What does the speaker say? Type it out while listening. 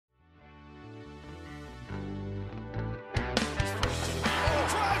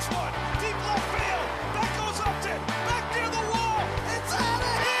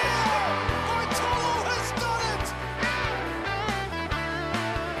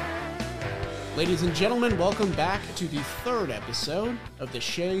Ladies and gentlemen, welcome back to the third episode of the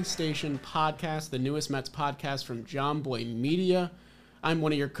Shea Station podcast, the newest Mets podcast from John Boy Media. I'm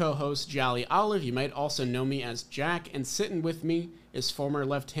one of your co-hosts, Jolly Olive. You might also know me as Jack, and sitting with me is former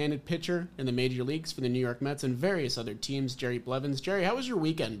left-handed pitcher in the major leagues for the New York Mets and various other teams, Jerry Blevins. Jerry, how was your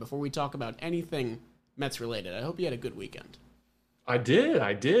weekend before we talk about anything Mets related? I hope you had a good weekend. I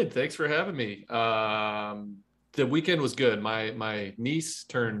did. Thanks for having me. The weekend was good. My niece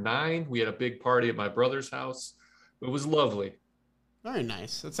turned 9. We had a big party at my brother's house. It was lovely. Very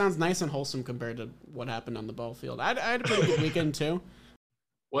nice. That sounds nice and wholesome compared to what happened on the ball field. I had a pretty good weekend too.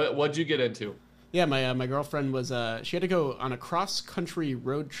 What'd you get into? Yeah, my girlfriend was she had to go on a cross-country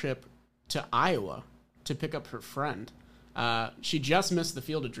road trip to Iowa to pick up her friend. She just missed the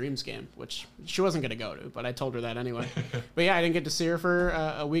Field of Dreams game, which she wasn't going to go to, but I told her that anyway. But yeah, I didn't get to see her for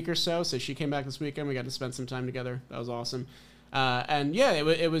a week or so she came back this weekend. We got to spend some time together. That was awesome. And yeah,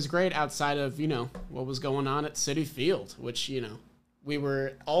 it was great outside of, what was going on at Citi Field, which, we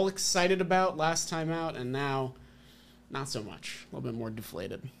were all excited about last time out, and now not so much. A little bit more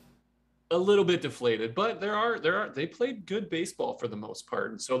deflated. A little bit deflated, but they played good baseball for the most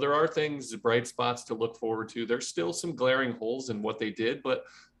part. And so there are things, bright spots to look forward to. There's still some glaring holes in what they did, but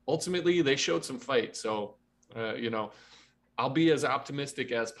ultimately they showed some fight. So, I'll be as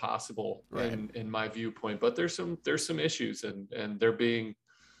optimistic as possible in my viewpoint, but there's some issues and they're being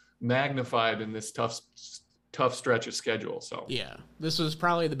magnified in this tough stretch of schedule. So yeah, this was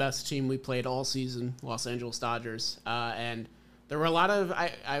probably the best team we played all season, Los Angeles Dodgers. And there were a lot of,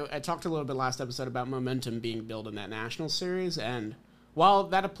 I talked a little bit last episode about momentum being built in that National Series, and while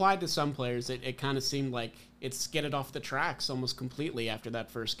that applied to some players, it kind of seemed like it skidded off the tracks almost completely after that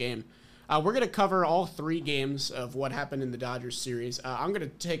first game. We're going to cover all 3 games of what happened in the Dodgers series. I'm going to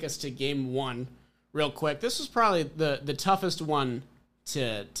take us to game 1 real quick. This was probably the toughest one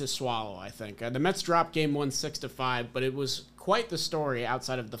to swallow, I think. The Mets dropped game 1 6-5, but it was quite the story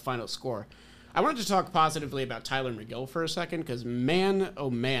outside of the final score. I wanted to talk positively about Tylor Megill for a second because, man, oh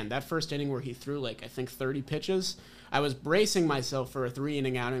man, that first inning where he threw, I think 30 pitches, I was bracing myself for a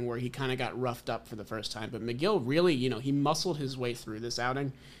 3-inning outing where he kind of got roughed up for the first time. But Megill really, he muscled his way through this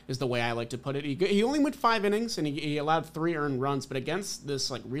outing is the way I like to put it. He only went 5 innings, and he allowed 3 earned runs. But against this,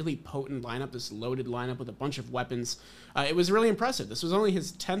 really potent lineup, this loaded lineup with a bunch of weapons, it was really impressive. This was only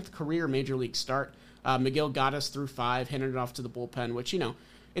his 10th career Major League start. Megill got us through 5, handed it off to the bullpen, which,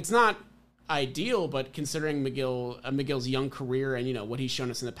 it's not ideal, but considering Megill's young career and what he's shown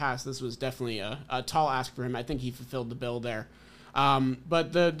us in the past, this was definitely a tall ask for him. I think he fulfilled the bill there.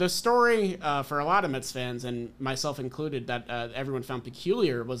 But the story for a lot of Mets fans, and myself included, that everyone found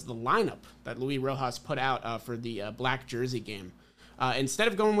peculiar was the lineup that Luis Rojas put out for the black jersey game. Instead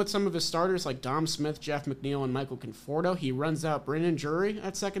of going with some of his starters like Dom Smith, Jeff McNeil, and Michael Conforto, he runs out Brandon Drury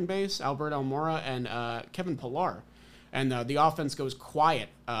at second base, Albert Almora, and Kevin Pillar. And the offense goes quiet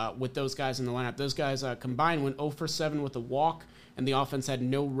with those guys in the lineup. Those guys combined went 0 for 7 with a walk, and the offense had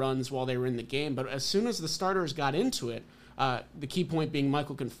no runs while they were in the game. But as soon as the starters got into it, the key point being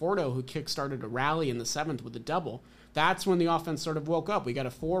Michael Conforto, who kick-started a rally in the 7th with a double, that's when the offense sort of woke up. We got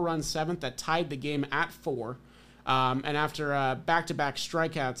a 4-run 7th that tied the game at 4. And after back-to-back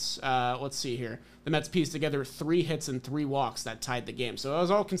strikeouts, let's see here, the Mets pieced together 3 hits and 3 walks that tied the game. So it was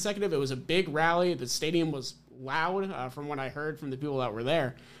all consecutive. It was a big rally. The stadium was loud from what I heard from the people that were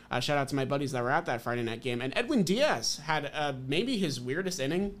there. Shout out to my buddies that were at that Friday night game. And Edwin Diaz had maybe his weirdest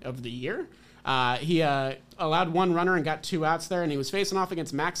inning of the year. He allowed 1 runner and got 2 outs there, and he was facing off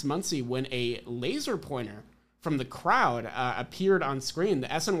against Max Muncy when a laser pointer from the crowd appeared on screen. The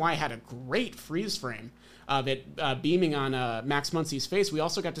SNY had a great freeze frame of it beaming on Max Muncy's face. We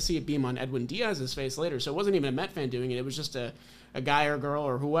also got to see it beam on Edwin Diaz's face later, so it wasn't even a Met fan doing it. It was just a guy or girl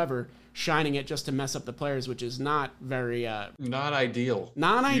or whoever shining it just to mess up the players, which is not very not ideal.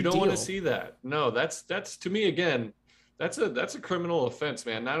 You don't want to see that. No, that's to me, again, that's a criminal offense,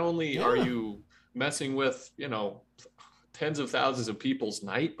 man. Not only are you messing with tens of thousands of people's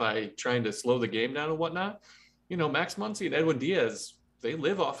night by trying to slow the game down and whatnot, Max Muncy and Edwin Diaz, they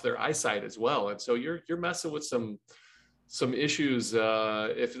live off their eyesight as well, and so you're messing with some issues.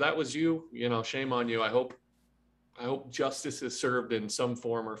 If that was you, shame on you. I hope justice is served in some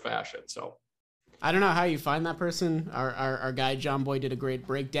form or fashion. So I don't know how you find that person. Our guy John Boy did a great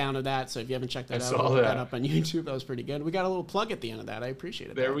breakdown of that. So if you haven't checked that out, look that up on YouTube. That was pretty good. We got a little plug at the end of that. I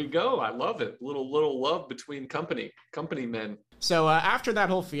appreciate it. There we go. I love it. Little love between company men. So after that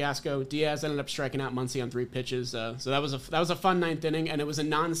whole fiasco, Diaz ended up striking out Muncy on 3 pitches. So that was a fun 9th inning, and it was a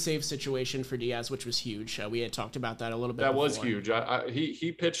non-save situation for Diaz, which was huge. We had talked about that a little bit. That before. Was huge.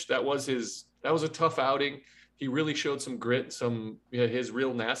 He pitched. That was a tough outing. he really showed some grit, some his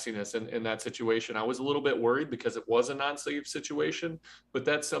real nastiness in that situation. I was a little bit worried because it was a non-save situation, but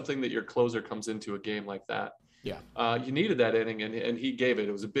that's something that your closer comes into a game like that. Yeah. You needed that inning, and he gave it.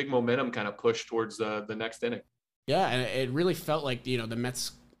 It was a big momentum kind of push towards the next inning. Yeah, and it really felt like, the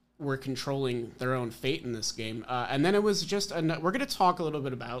Mets were controlling their own fate in this game. And then it was just, we're going to talk a little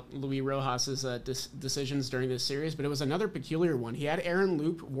bit about Luis Rojas's decisions during this series, but it was another peculiar one. He had Aaron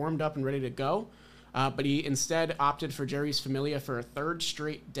Loup warmed up and ready to go, but he instead opted for Jeurys Familia for a third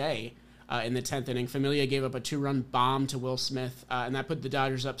straight day in the 10th inning. Familia gave up a 2-run bomb to Will Smith, and that put the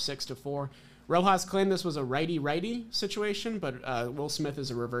Dodgers up 6-4. Rojas claimed this was a righty-righty situation, but Will Smith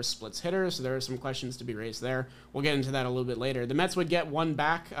is a reverse splits hitter, so there are some questions to be raised there. We'll get into that a little bit later. The Mets would get one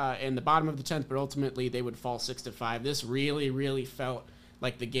back in the bottom of the 10th, but ultimately they would fall 6-5. This really, really felt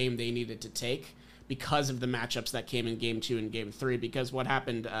like the game they needed to take because of the matchups that came in Game 2 and Game 3, because what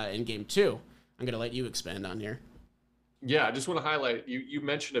happened in Game 2, I'm going to let you expand on here. Yeah, I just want to highlight, you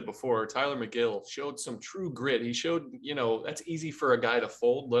mentioned it before, Tyler McGill showed some true grit. He showed, that's easy for a guy to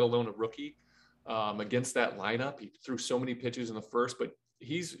fold, let alone a rookie. Against that lineup, he threw so many pitches in the first, but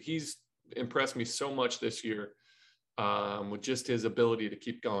he's impressed me so much this year with just his ability to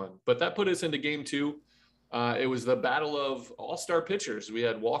keep going. But that put us into Game 2. It was the battle of all-star pitchers. We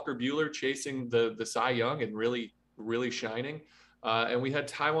had Walker Buehler chasing the Cy Young and really, really shining. And we had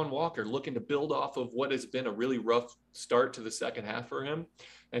Taijuan Walker looking to build off of what has been a really rough start to the second half for him.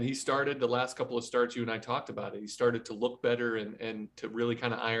 And he started the last couple of starts, you and I talked about it. He started to look better and to really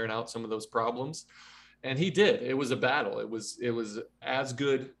kind of iron out some of those problems. And he did. It was a battle. It was as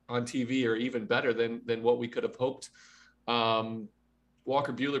good on TV or even better than what we could have hoped.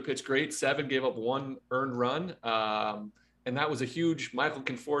 Walker Buehler pitched great. 7, gave up 1 earned run. And that was a huge Michael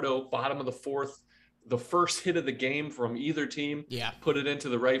Conforto, bottom of the 4th. The first hit of the game from either team, put it into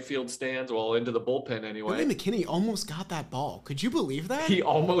the right field stands, into the bullpen anyway. Billy McKinney almost got that ball. Could you believe that? He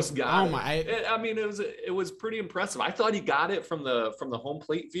almost got it. My! It was pretty impressive. I thought he got it from the home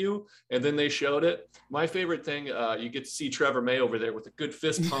plate view, and then they showed it. My favorite thing, you get to see Trevor May over there with a good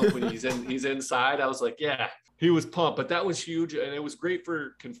fist pump when he's inside. I was like, yeah, he was pumped, but that was huge, and it was great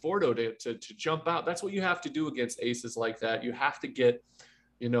for Conforto to jump out. That's what you have to do against aces like that. You have to get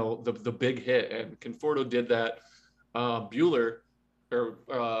the big hit, and Conforto did that. Buehler or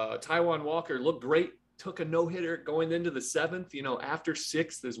Taijuan Walker looked great, took a no-hitter going into the 7th. After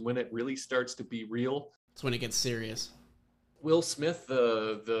 6th is when it really starts to be real. It's when it gets serious. Will Smith,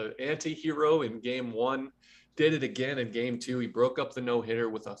 the anti-hero in Game 1, did it again in Game 2. He broke up the no-hitter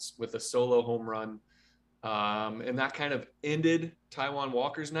with a solo home run. And that kind of ended Taijuan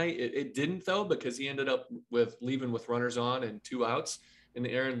Walker's night. It didn't, though, because he ended up leaving with runners on and 2 outs. And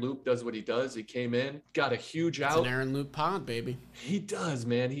Aaron Loup does what he does. He came in, got a huge out. It's an Aaron Loup pod, baby. He does,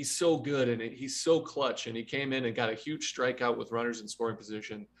 man. He's so good, and he's so clutch. And he came in and got a huge strikeout with runners in scoring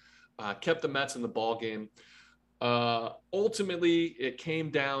position. Kept the Mets in the ball game. Ultimately, it came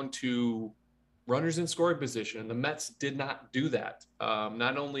down to runners in scoring position. The Mets did not do that.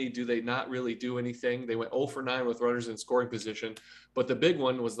 Not only do they not really do anything, they went 0 for 9 with runners in scoring position, but the big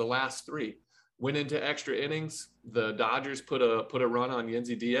one was the last 3. Went into extra innings. The Dodgers put a run on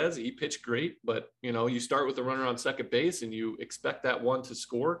Yennsy Diaz. He pitched great, but you start with a runner on second base and you expect that one to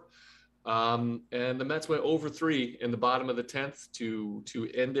score. And the Mets went over 3 in the bottom of the 10th to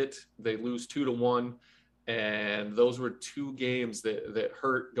end it. They lose 2-1. And those were 2 games that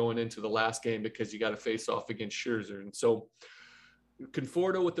hurt going into the last game because you got to face off against Scherzer. And so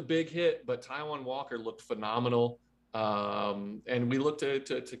Conforto with the big hit, but Taijuan Walker looked phenomenal. And we look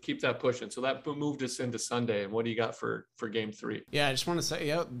to keep that pushing. So that moved us into Sunday. And what do you got for Game 3? Yeah, I just want to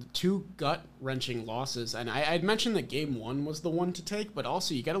say, 2 gut-wrenching losses. And I'd mentioned that Game 1 was the one to take, but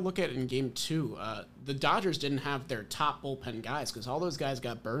also you got to look at it in Game 2. The Dodgers didn't have their top bullpen guys because all those guys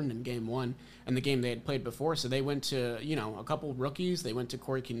got burned in Game 1 and the game they had played before. So they went to, a couple rookies. They went to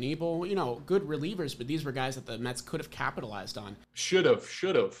Corey Knebel, good relievers, but these were guys that the Mets could have capitalized on. Should have,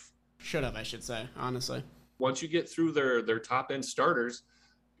 I should say, honestly. Once you get through their top end starters,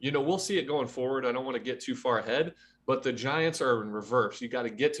 we'll see it going forward. I don't want to get too far ahead, but the Giants are in reverse. You got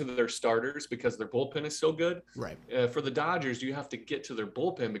to get to their starters because their bullpen is so good. Right. For the Dodgers, you have to get to their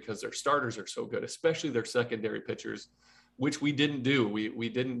bullpen because their starters are so good, especially their secondary pitchers, which we didn't do. We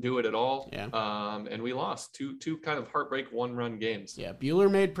didn't do it at all. Yeah. And we lost two kind of heartbreak 1-run games. Yeah.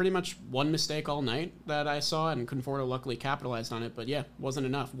 Buehler made pretty much one mistake all night that I saw, and Conforto luckily capitalized on it. But yeah, wasn't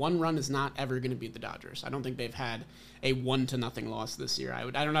enough. 1 run is not ever going to beat the Dodgers. I don't think they've had a 1-0 loss this year.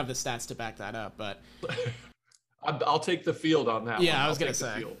 I don't have the stats to back that up, but I'll take the field on that. Yeah, one. I was going to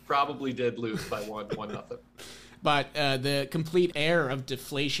say probably did lose by 1-0. But the complete air of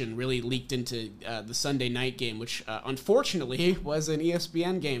deflation really leaked into the Sunday night game, which unfortunately was an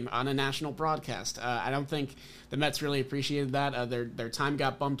ESPN game on a national broadcast. I don't think the Mets really appreciated that. Their time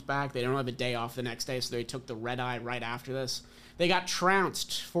got bumped back. They don't have a day off the next day, so they took the red eye right after this. They got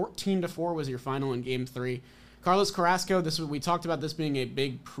trounced. 14-4 was your final in Game 3. Carlos Carrasco, we talked about this being a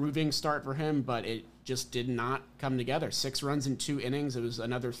big proving start for him, but it just did not come together. 6 runs in 2 innings. It was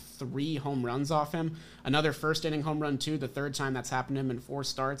another 3 home runs off him. Another first inning home run too, the third time that's happened to him in 4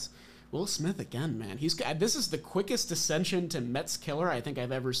 starts. Will Smith again, man. This is the quickest ascension to Mets killer I think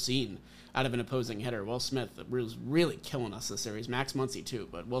I've ever seen out of an opposing hitter. Will Smith was really killing us this series. Max Muncy too,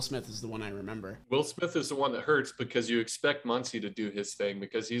 but Will Smith is the one I remember. Will Smith is the one that hurts because you expect Muncy to do his thing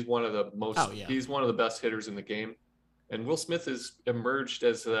because he's one of the he's one of the best hitters in the game. And Will Smith has emerged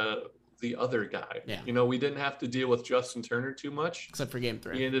as the other guy. Yeah. You know, we didn't have to deal with Justin Turner too much. Except for Game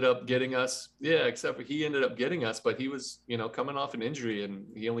 3. He ended up getting us. Yeah, he ended up getting us, but he was, coming off an injury and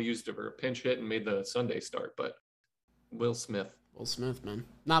he only used it for a pinch hit and made the Sunday start. But Will Smith, man.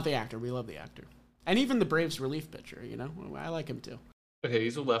 Not the actor. We love the actor. And even the Braves relief pitcher, I like him too. Okay,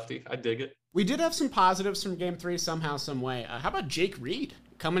 he's a lefty. I dig it. We did have some positives from Game 3 somehow, some way. How about Jake Reed?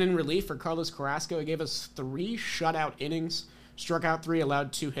 Coming in relief for Carlos Carrasco. He gave us 3 shutout innings. Struck out 3,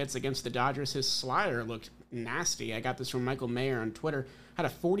 allowed 2 hits against the Dodgers. His slider looked nasty. I got this from Michael Mayer on Twitter. Had a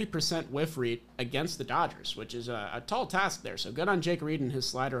 40% whiff rate against the Dodgers, which is a tall task there. So good on Jake Reed and his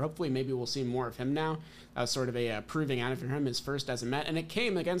slider. Hopefully maybe we'll see more of him now. That was sort of a proving out for him, his first as a Met. And it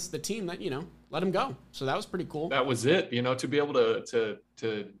came against the team that, let him go. So that was pretty cool. That was it, to be able to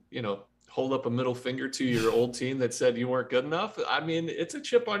hold up a middle finger to your old team that said you weren't good enough. I mean, it's a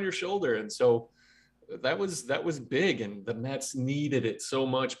chip on your shoulder. And so that was big, and the Mets needed it so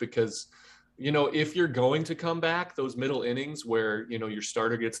much because, if you're going to come back, those middle innings where, your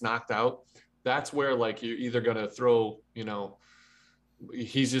starter gets knocked out, that's where like you're either going to throw,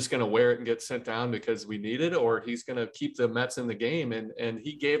 he's just going to wear it and get sent down because we need it, or he's going to keep the Mets in the game. And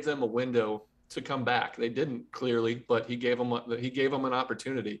he gave them a window to come back. They didn't clearly, but he gave them an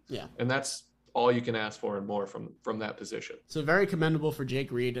opportunity. Yeah. And that's all you can ask for and more from that position. So very commendable for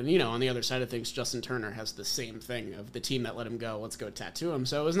Jake Reed. And, on the other side of things, Justin Turner has the same thing of the team that let him go. Let's go tattoo him.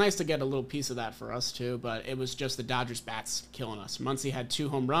 So it was nice to get a little piece of that for us too, but it was just the Dodgers bats killing us. Muncy had 2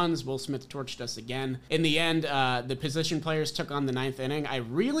 home runs. Will Smith torched us again. In the end, the position players took on the 9th inning. I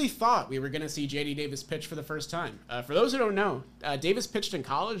really thought we were going to see J.D. Davis pitch for the first time. For those who don't know, Davis pitched in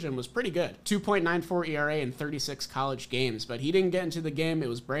college and was pretty good. 2.94 ERA in 36 college games, but he didn't get into the game. It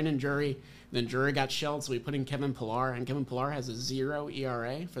was Brandon Drury. Then Drury got shelled, so we put in Kevin Pillar, and Kevin Pillar has a 0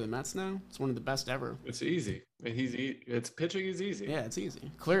 ERA for the Mets now. It's one of the best ever. It's easy. It's pitching is easy. Yeah, it's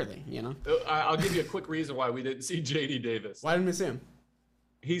easy. Clearly, I'll give you a quick reason why we didn't see J.D. Davis. Why didn't we see him?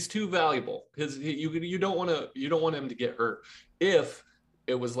 He's too valuable. You don't want him to get hurt. If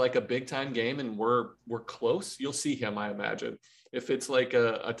it was like a big time game and we're close, you'll see him, I imagine. If it's like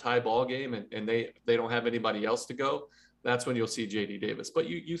a tie ball game and they don't have anybody else to go, that's when you'll see J.D. Davis. But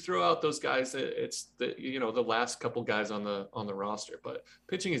you throw out those guys, it's the last couple guys on the roster. But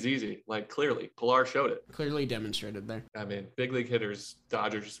pitching is easy. Like clearly, Pillar showed it. Clearly demonstrated there. I mean, big league hitters,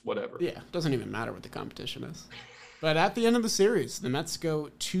 Dodgers, whatever. Yeah, doesn't even matter what the competition is. But at the end of the series, the Mets go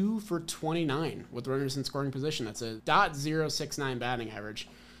 2 for 29 with runners in scoring position. That's a .069 batting average.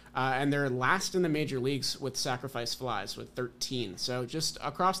 And they're last in the major leagues with sacrifice flies with 13. So just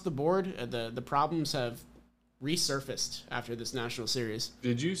across the board, the problems have resurfaced after this national series.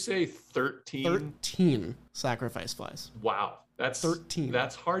 Did you say 13? 13 sacrifice flies. Wow. That's 13.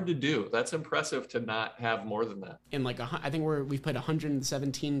 That's hard to do. That's impressive to not have more than that. In I think we've played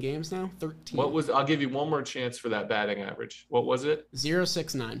 117 games now. 13. I'll give you one more chance for that batting average. What was it?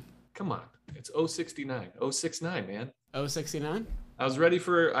 069. Come on. It's 069. 069, man. 069? I was ready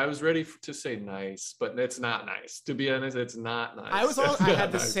to say nice, but it's not nice. To be honest, it's not nice. I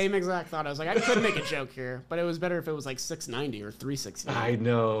had the same exact thought. I was like, I could make a joke here, but it was better if it was like 690 or 360. I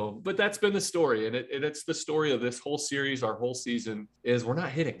know, but that's been the story, and it's the story of this whole series, our whole season, is we're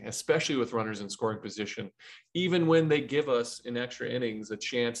not hitting, especially with runners in scoring position. Even when they give us in extra innings a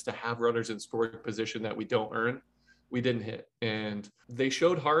chance to have runners in scoring position that we don't earn, we didn't hit. And they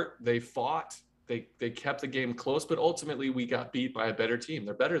showed heart. They fought. They kept the game close, but ultimately we got beat by a better team.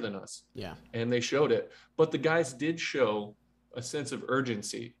 They're better than us. Yeah. And they showed it. But the guys did show a sense of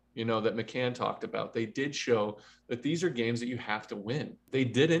urgency, that McCann talked about. They did show that these are games that you have to win. They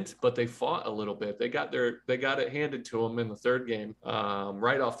didn't, but they fought a little bit. They got it handed to them in the third game,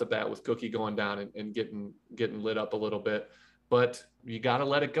 right off the bat with Cookie going down and getting lit up a little bit. But you got to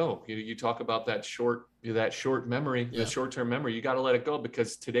let it go. You talk about that short memory, the short-term memory. You got to let it go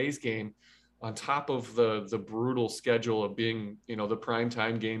because today's game, on top of the brutal schedule of being, the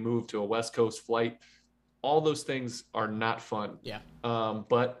primetime game moved to a West Coast flight. All those things are not fun. Yeah.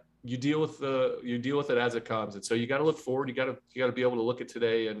 But you deal with it as it comes. And so you got to look forward. You got to be able to look at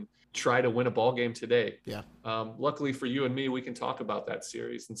today and try to win a ball game today. Yeah. Luckily for you and me, we can talk about that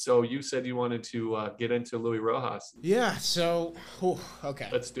series. And so you said you wanted to get into Luis Rojas. Yeah. So, okay.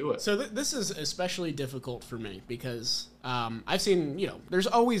 Let's do it. So this is especially difficult for me because I've seen, there's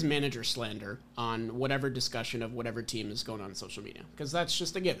always manager slander on whatever discussion of whatever team is going on social media because that's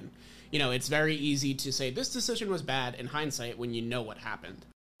just a given. It's very easy to say this decision was bad in hindsight when you know what happened.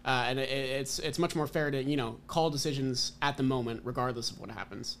 And it's much more fair to, call decisions at the moment regardless of what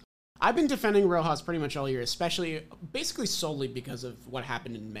happens. I've been defending Rojas pretty much all year, basically solely because of what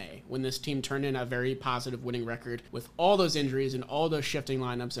happened in May, when this team turned in a very positive winning record with all those injuries and all those shifting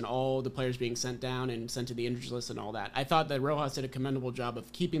lineups and all the players being sent down and sent to the injuries list and all that. I thought that Rojas did a commendable job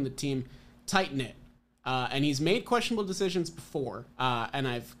of keeping the team tight-knit. And he's made questionable decisions before, and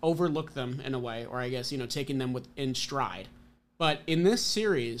I've overlooked them in a way, or I guess, taking them in stride. But in this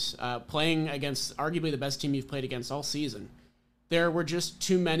series, playing against arguably the best team you've played against all season, there were just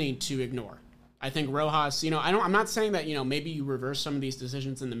too many to ignore. I think Rojas, I'm not saying that, maybe you reverse some of these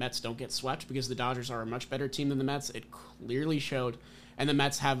decisions and the Mets don't get swept because the Dodgers are a much better team than the Mets. It clearly showed. And the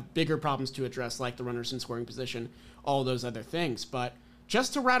Mets have bigger problems to address, like the runners in scoring position, all those other things. But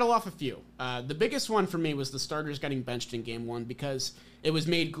just to rattle off a few, the biggest one for me was the starters getting benched in Game 1 because it was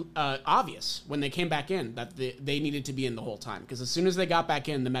made obvious when they came back in that they needed to be in the whole time. Because as soon as they got back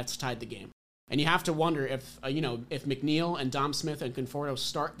in, the Mets tied the game. And you have to wonder if McNeil and Dom Smith and Conforto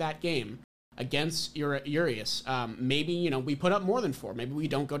start that game against Urias, maybe, we put up more than 4. Maybe we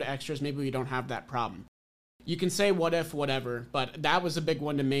don't go to extras. Maybe we don't have that problem. You can say what if, whatever, but that was a big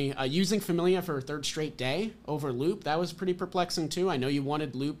one to me. Using Familia for a third straight day over Loop, that was pretty perplexing too. I know you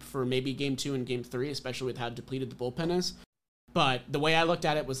wanted Loop for maybe Game 2 and Game 3, especially with how depleted the bullpen is. But the way I looked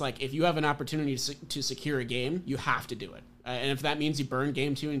at it was like, if you have an opportunity to secure a game, you have to do it. And if that means you burn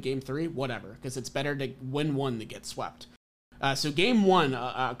Game 2 and Game 3, whatever, because it's better to win one than get swept. So Game 1,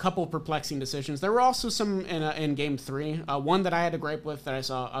 a couple perplexing decisions. There were also some in Game 3. One that I had a gripe with that I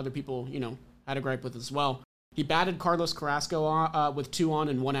saw other people, had a gripe with as well. He batted Carlos Carrasco with 2 on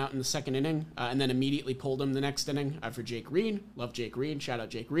and 1 out in the second inning, and then immediately pulled him the next inning for Jake Reed. Love Jake Reed. Shout out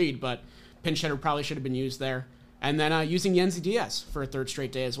Jake Reed, but pinch hitter probably should have been used there. And then using Yennsy Diaz for a third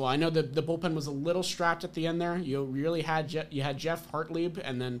straight day as well. I know the bullpen was a little strapped at the end there. You really had Jeff Hartlieb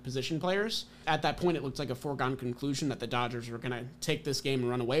and then position players. At that point, it looked like a foregone conclusion that the Dodgers were going to take this game and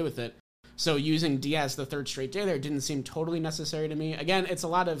run away with it. So using Diaz the third straight day there didn't seem totally necessary to me. Again, it's a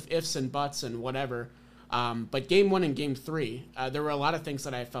lot of ifs and buts and whatever. But Game 1 and Game 3, there were a lot of things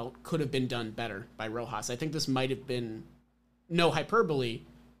that I felt could have been done better by Rojas. I think this might have been, no hyperbole,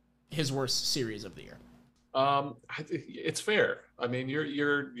 his worst series of the year. It's fair. I mean,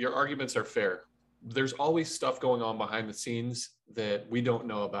 your arguments are fair. There's always stuff going on behind the scenes that we don't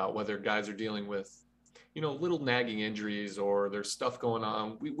know about, whether guys are dealing with, little nagging injuries or there's stuff going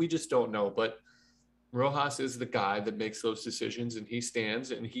on. We just don't know. But Rojas is the guy that makes those decisions, and he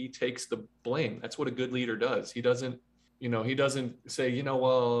stands and he takes the blame. That's what a good leader does. He doesn't say,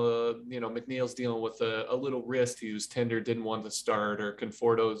 McNeil's dealing with a little wrist. He was tender, didn't want to start, or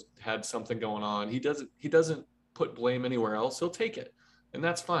Conforto's had something going on. He doesn't put blame anywhere else. He'll take it, and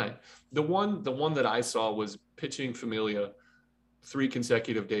that's fine. The one that I saw was pitching Familia 3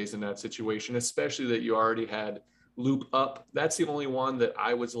 consecutive days in that situation, especially that you already had Loop up. That's the only one that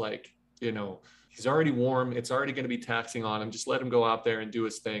I was like, he's already warm. It's already going to be taxing on him. Just let him go out there and do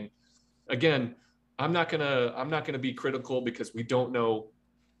his thing. Again, I'm not gonna be critical because we don't know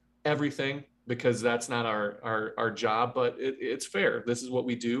everything, because that's not our job. But it's fair. This is what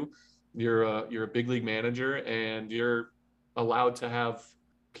we do. You're a big league manager, and you're allowed to have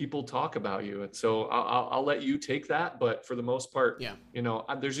people talk about you. And so I'll let you take that. But for the most part, yeah,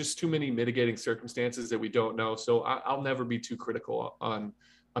 there's just too many mitigating circumstances that we don't know. So I'll never be too critical on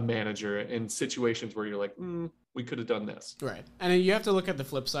a manager in situations where you're like, we could have done this. Right. And you have to look at the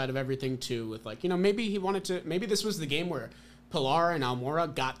flip side of everything too, with like, maybe maybe this was the game where Pilar and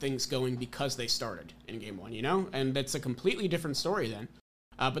Almora got things going because they started in Game 1, and that's a completely different story then.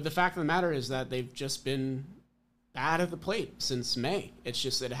 But the fact of the matter is that they've just been bad at the plate since May. It's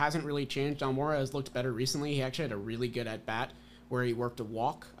just, it hasn't really changed. Almora has looked better recently. He actually had a really good at-bat where he worked a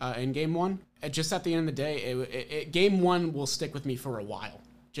walk in Game 1. Just at the end of the day, Game 1 will stick with me for a while,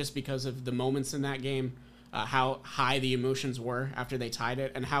 just because of the moments in that game, how high the emotions were after they tied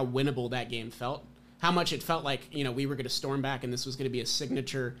it, and how winnable that game felt. How much it felt like, we were going to storm back and this was going to be a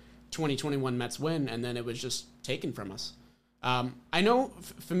signature 2021 Mets win, and then it was just taken from us. I know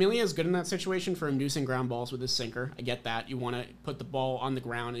Familia is good in that situation for inducing ground balls with his sinker. I get that. You want to put the ball on the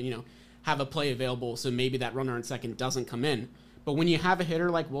ground and, have a play available so maybe that runner on second doesn't come in. But when you have a hitter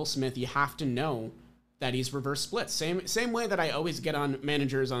like Will Smith, you have to know that he's reverse split. Same way that I always get on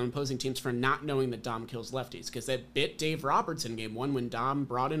managers on opposing teams for not knowing that Dom kills lefties, because that bit Dave Roberts in game one when Dom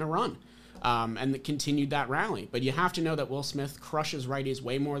brought in a run. And continued that rally. But you have to know that Will Smith crushes righties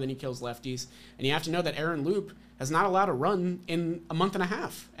way more than he kills lefties. And you have to know that Aaron Loup has not allowed a run in a month and a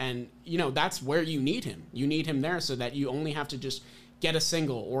half. And, that's where you need him. You need him there so that you only have to just get a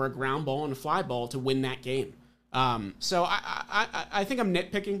single or a ground ball and a fly ball to win that game. So I think I'm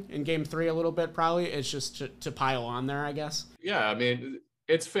nitpicking in game 3 a little bit, probably. It's just to pile on there, I guess. Yeah, I mean,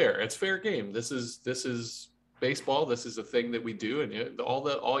 it's fair. It's fair game. This is baseball. This is a thing that we do. And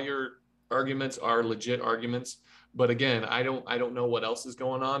all your arguments are legit arguments, but again, I don't know what else is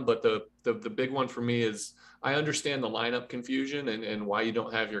going on. But the big one for me is I understand the lineup confusion and why you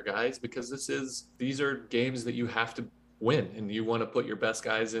don't have your guys, because these are games that you have to win, and you want to put your best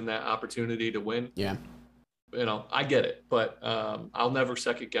guys in that opportunity to win. Yeah, I get it, but I'll never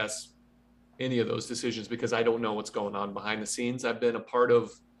second guess any of those decisions because I don't know what's going on behind the scenes. I've been a part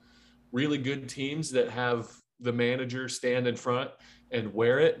of really good teams that have the manager stand in front and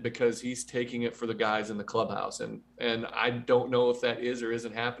wear it because he's taking it for the guys in the clubhouse. And I don't know if that is or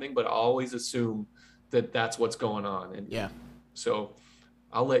isn't happening, but I always assume that that's what's going on. And yeah, so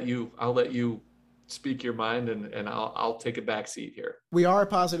I'll let you speak your mind and I'll take a back seat here. We are a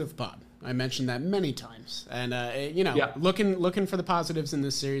positive pod. I mentioned that many times. And, looking for the positives in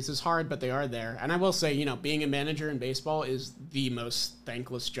this series is hard, but they are there. And I will say, being a manager in baseball is the most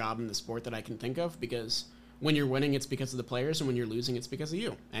thankless job in the sport that I can think of, because when you're winning, it's because of the players, and when you're losing, it's because of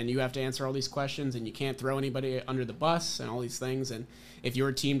you. And you have to answer all these questions, and you can't throw anybody under the bus and all these things. And if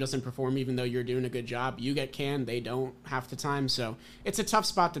your team doesn't perform, even though you're doing a good job, you get canned. They don't half the time. So it's a tough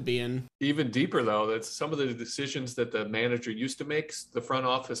spot to be in. Even deeper, though, that's some of the decisions that the manager used to make, the front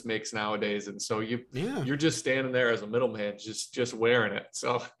office makes nowadays. And so you're just standing there as a middleman, just wearing it.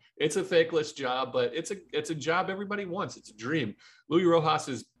 So it's a thankless job, but it's a job everybody wants. It's a dream. Luis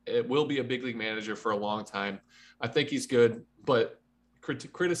Rojas will be a big league manager for a long time. I think he's good, but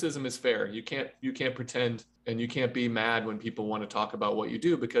criticism is fair. You can't pretend and you can't be mad when people want to talk about what you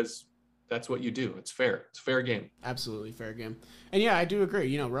do, because that's what you do. It's fair. It's a fair game. Absolutely fair game. And yeah, I do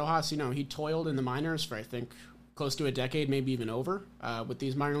agree. Rojas, he toiled in the minors for, I think, close to a decade, maybe even over, with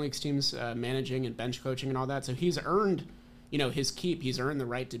these minor leagues teams, managing and bench coaching and all that. So he's earned, his keep. He's earned the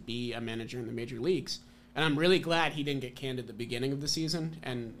right to be a manager in the major leagues. And I'm really glad he didn't get canned at the beginning of the season.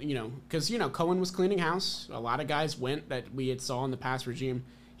 And, because, Cohen was cleaning house. A lot of guys went that we had saw in the past regime.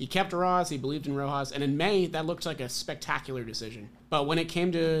 He kept Rojas. He believed in Rojas. And in May, that looked like a spectacular decision. But when it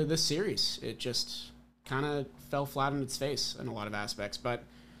came to this series, it just kind of fell flat on its face in a lot of aspects. But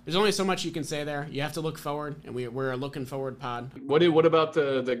there's only so much you can say there. You have to look forward, and we're a looking forward pod. What about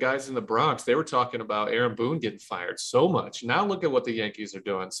the guys in the Bronx? They were talking about Aaron Boone getting fired so much. Now look at what the Yankees are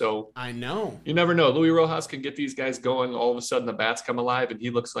doing. So I know. You never know. Luis Rojas can get these guys going. All of a sudden the bats come alive, and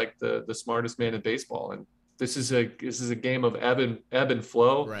he looks like the smartest man in baseball. And this is a game of ebb and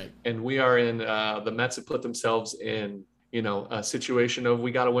flow. Right. And we are in the Mets have put themselves in a situation of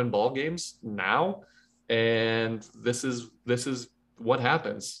we got to win ball games now, and this is what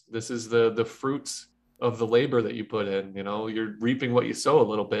happens. This is the fruits of the labor that you put in. You're reaping what you sow a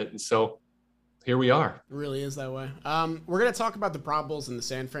little bit, and so here we are. It really is that way. We're going to talk about the probables in the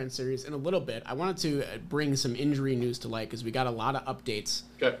San Fran series in a little bit. I wanted to bring some injury news to light because we got a lot of updates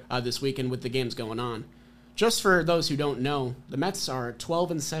this weekend with the games going on. Just for those who don't know, the Mets are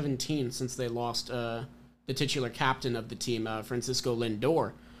 12-17 since they lost the titular captain of the team, Francisco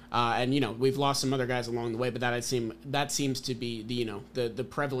Lindor. And we've lost some other guys along the way, but that seems to be the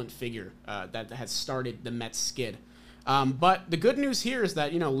prevalent figure that has started the Mets skid. But the good news here is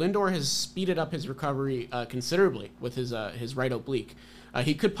that Lindor has speeded up his recovery considerably with his right oblique.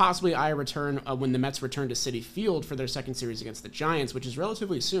 He could possibly eye a return when the Mets return to Citi Field for their second series against the Giants, which is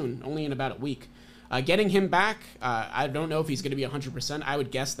relatively soon, only in about a week. Getting him back, I don't know if he's going to be 100%. I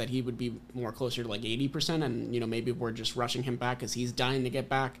would guess that he would be more closer to like 80%, and maybe we're just rushing him back because he's dying to get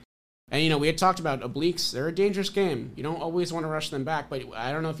back. And we had talked about obliques. They're a dangerous game. You don't always want to rush them back, but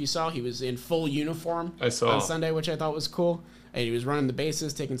I don't know if you saw, he was in full uniform on Sunday, which I thought was cool. And he was running the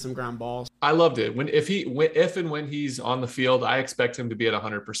bases, taking some ground balls. I loved it. If and when he's on the field, I expect him to be at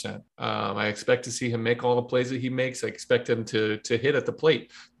 100%. I expect to see him make all the plays that he makes. I expect him to hit at the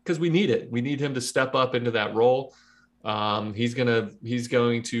plate because we need it. We need him to step up into that role. He's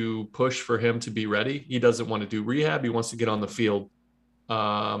going to push for him to be ready. He doesn't want to do rehab. He wants to get on the field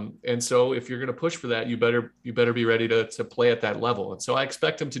And so if you're going to push for that, you better be ready to play at that level. And so I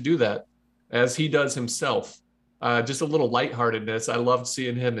expect him to do that as he does himself. Just a little lightheartedness. I loved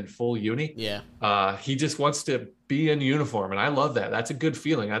seeing him in full uni. Yeah. He just wants to be in uniform, and I love that. That's a good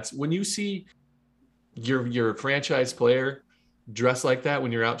feeling. That's when you see your franchise player dressed like that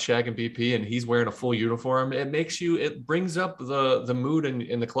when you're out shagging BP and he's wearing a full uniform. It brings up the mood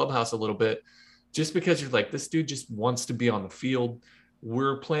in the clubhouse a little bit, just because you're like, this dude just wants to be on the field.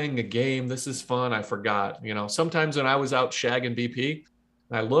 We're playing a game. This is fun. I forgot. Sometimes when I was out shagging BP,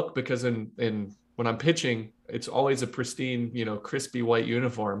 I look because in when I'm pitching, it's always a pristine, crispy white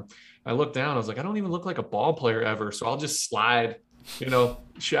uniform. I look down, I was like, I don't even look like a ball player ever. So I'll just slide,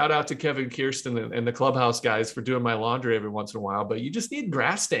 shout out to Kevin Kirsten and the clubhouse guys for doing my laundry every once in a while. But you just need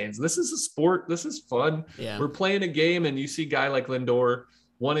grass stains. This is a sport. This is fun. Yeah. We're playing a game, and you see a guy like Lindor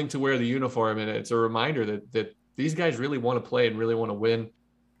wanting to wear the uniform. And it's a reminder that these guys really want to play and really want to win.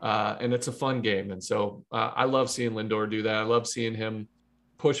 And it's a fun game. And so I love seeing Lindor do that. I love seeing him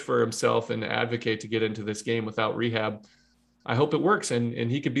push for himself and advocate to get into this game without rehab. I hope it works, and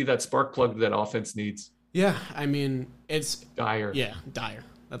he could be that spark plug that offense needs. Yeah, I mean, it's dire. Yeah, dire.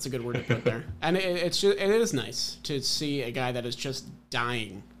 That's a good word to put there. And it is nice to see a guy that is just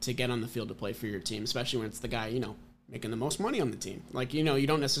dying to get on the field to play for your team, especially when it's the guy, making the most money on the team. Like, you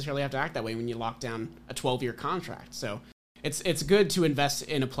don't necessarily have to act that way when you lock down a 12-year contract. So it's good to invest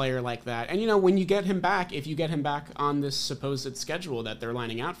in a player like that. And, when you get him back, if you get him back on this supposed schedule that they're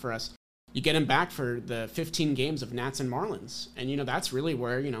lining out for us, you get him back for the 15 games of Nats and Marlins. And, that's really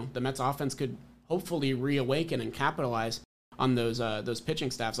where, the Mets offense could hopefully reawaken and capitalize on those pitching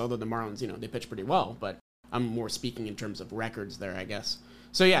staffs. Although the Marlins, they pitch pretty well, but I'm more speaking in terms of records there, I guess.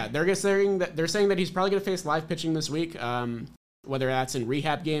 So yeah, they're saying that he's probably going to face live pitching this week. Whether that's in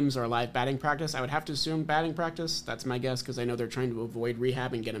rehab games or live batting practice, I would have to assume batting practice. That's my guess, because I know they're trying to avoid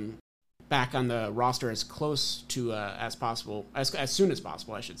rehab and get him back on the roster as close to as possible, as soon as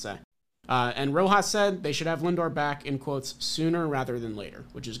possible, I should say. And Rojas said they should have Lindor back, in quotes, sooner rather than later,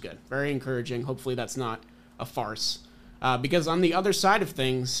 which is good. Very encouraging. Hopefully that's not a farce. Because on the other side of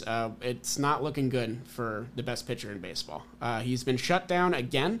things, it's not looking good for the best pitcher in baseball. He's been shut down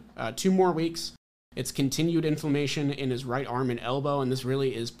again, 2 more weeks. It's continued inflammation in his right arm and elbow, and this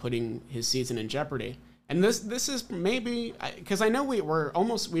really is putting his season in jeopardy. And this is maybe because I know we were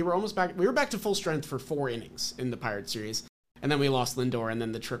back to full strength for 4 innings in the Pirates series, and then we lost Lindor, and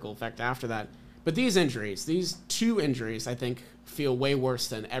then the trickle effect after that. But these 2 injuries, I think, feel way worse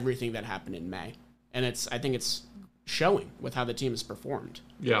than everything that happened in May, and I think it's showing with how the team has performed.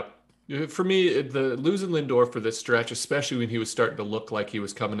 Yeah. For me, the losing Lindor for this stretch, especially when he was starting to look like he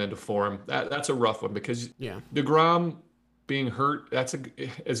was coming into form, that's a rough one, because DeGrom being hurt, that's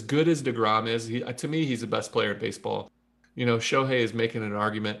as good as DeGrom is. To me, he's the best player in baseball. Shohei is making an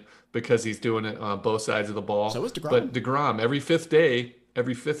argument because he's doing it on both sides of the ball. So is DeGrom. But DeGrom, every fifth day,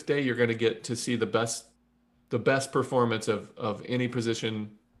 you're going to get to see the best performance of any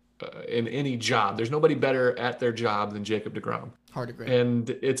position in any job. There's nobody better at their job than Jacob DeGrom. Hard to agree. And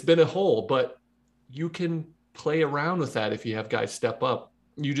it's been a hole, but you can play around with that if you have guys step up.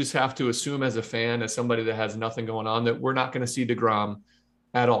 You just have to assume as a fan, as somebody that has nothing going on, that we're not going to see DeGrom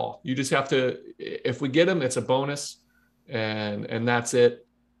at all. You just have to, if we get him, it's a bonus, and that's it.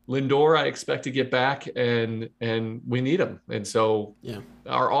 Lindor, I expect to get back, and we need him. And so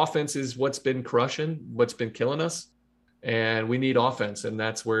our offense is what's been killing us. And we need offense, and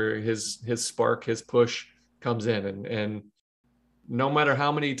that's where his spark, his push comes in. And no matter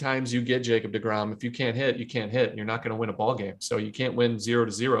how many times you get Jacob DeGrom, if you can't hit, you can't hit. You're not going to win a ball game. So you can't win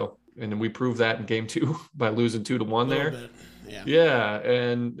 0-0. And we proved that in game 2 by losing 2-1 there.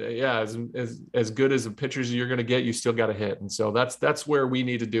 As good as the pitchers you're going to get, you still got to hit. And so that's where we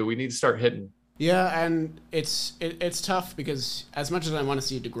need to do. We need to start hitting. Yeah, and it's tough, because as much as I want to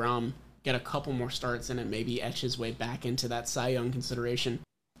see DeGrom get a couple more starts and it maybe etch his way back into that Cy Young consideration,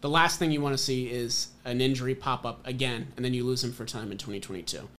 the last thing you want to see is an injury pop up again, and then you lose him for time in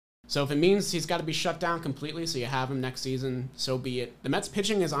 2022. So if it means he's got to be shut down completely so you have him next season, so be it. The Mets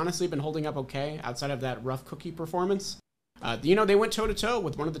pitching has honestly been holding up okay outside of that rough cookie performance. They went toe-to-toe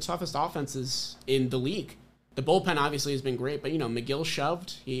with one of the toughest offenses in the league. The bullpen obviously has been great, but, McGill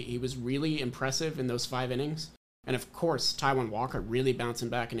shoved. He was really impressive in those 5 innings. And of course, Taijuan Walker really bouncing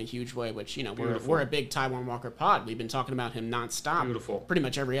back in a huge way, which, we're a big Taijuan Walker pod. We've been talking about him nonstop. Beautiful. Pretty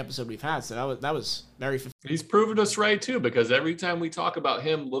much every episode we've had. So that was very. He's proven us right too, because every time we talk about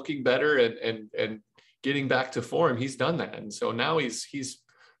him looking better and getting back to form, he's done that. And so now he's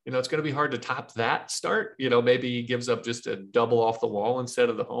it's going to be hard to top that start. Maybe he gives up just a double off the wall instead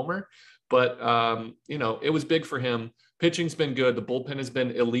of the homer. But, it was big for him Pitching's been good. The bullpen has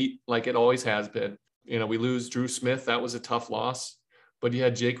been elite, like it always has been. You know, we lose Drew Smith. That was a tough loss. But you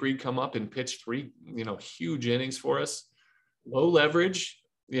had Jake Reed come up and pitch 3, huge innings for us. Low leverage.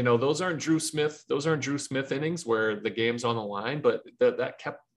 Those aren't Drew Smith innings where the game's on the line, but that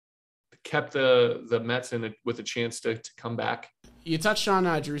kept the Mets in it with a chance to come back. You touched on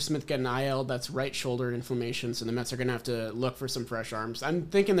Drew Smith getting IL. That's right shoulder inflammation, so the Mets are going to have to look for some fresh arms. I'm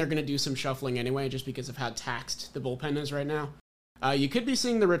thinking they're going to do some shuffling anyway, just because of how taxed the bullpen is right now. You could be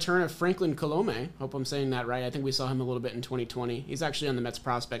seeing the return of Franklin Kilome. Hope I'm saying that right. I think we saw him a little bit in 2020. He's actually on the Mets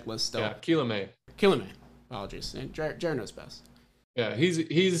prospect list still. Yeah, Kilome. Apologies. Jared knows best. Yeah,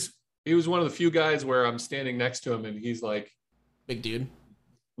 he was one of the few guys where I'm standing next to him and he's like, big dude.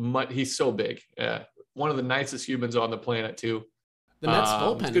 He's so big. Yeah, one of the nicest humans on the planet too. The Mets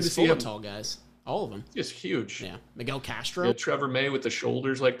bullpen is full of tall guys. All of them. Just huge. Yeah. Miguel Castro. Yeah, Trevor May with the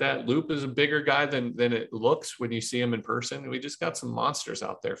shoulders like that. Loop is a bigger guy than it looks when you see him in person. We just got some monsters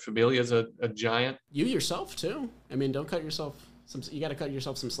out there. Familia's a giant. You yourself too. I mean, don't cut yourself you got to cut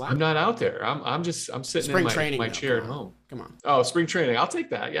yourself some slack. I'm not out there. I'm sitting in my chair at home. Come on. Oh, spring training. I'll take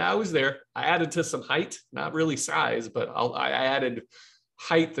that. Yeah, I was there. I added to some height, not really size, but I added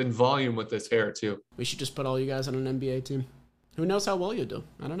height and volume with this hair too. We should just put all you guys on an NBA team. Who knows how well you do?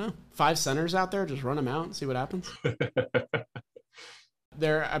 I don't know. 5 centers out there, just run them out and see what happens.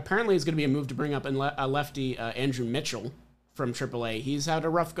 There apparently is going to be a move to bring up a lefty, Andrew Mitchell from AAA. He's had a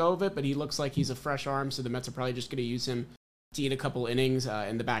rough go of it, but he looks like he's a fresh arm, so the Mets are probably just going to use him to eat a couple innings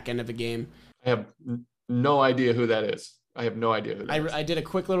in the back end of a game. I have no idea who that is. I did a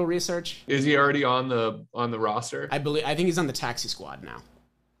quick little research. Is he already on the roster? I think he's on the taxi squad now.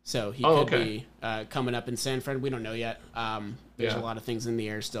 So he could be coming up in San Fran. We don't know yet. There's a lot of things in the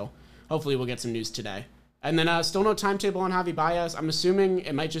air still. Hopefully we'll get some news today. And then still no timetable on Javi Baez. I'm assuming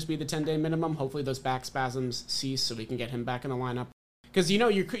it might just be the 10-day minimum. Hopefully those back spasms cease so we can get him back in the lineup. Because,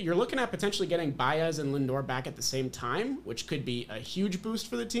 you're looking at potentially getting Baez and Lindor back at the same time, which could be a huge boost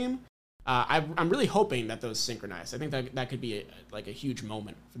for the team. I'm really hoping that those synchronize. I think that could be a huge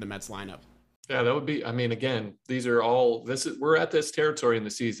moment for the Mets lineup. Yeah, that would be, again, we're at this territory in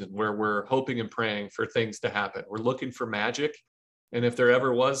the season where we're hoping and praying for things to happen. We're looking for magic. And if there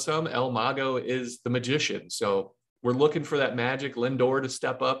ever was some, El Mago is the magician. So we're looking for that magic, Lindor to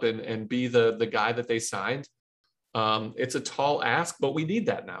step up and be the guy that they signed. It's a tall ask, but we need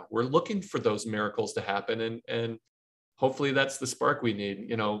that now. We're looking for those miracles to happen. And hopefully that's the spark we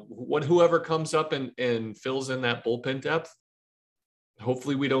need. Whoever comes up and fills in that bullpen depth,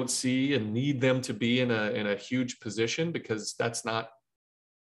 hopefully we don't see and need them to be in a huge position, because that's not,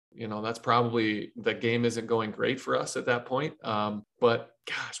 that's probably, the game isn't going great for us at that point. But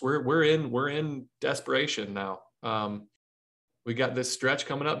gosh, we're in desperation now. We got this stretch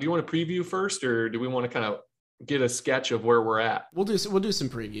coming up. Do you want to preview first, or do we want to kind of get a sketch of where we're at? We'll do some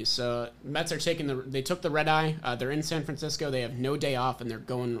previews. So Mets are they took the red eye. They're in San Francisco. They have no day off, and they're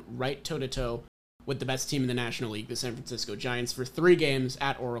going right toe to toe with the best team in the National League, the San Francisco Giants, for 3 games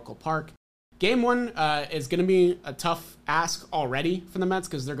at Oracle Park. Game 1 is going to be a tough ask already for the Mets,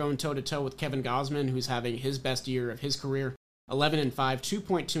 because they're going toe-to-toe with Kevin Gausman, who's having his best year of his career, 11-5,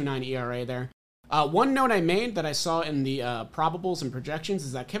 2.29 ERA there. One note I made that I saw in the probables and projections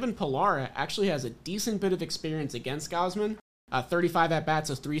is that Kevin Pillar actually has a decent bit of experience against Gausman. 35 at-bats,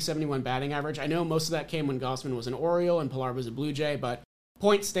 a 371 batting average. I know most of that came when Gausman was an Oriole and Pillar was a Blue Jay, but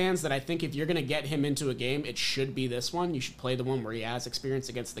point stands that I think if you're going to get him into a game, it should be this one. You should play the one where he has experience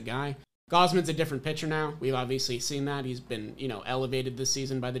against the guy. Gausman's a different pitcher now. We've obviously seen that. He's been, elevated this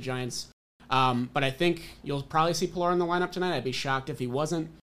season by the Giants. But I think you'll probably see Pillar in the lineup tonight. I'd be shocked if he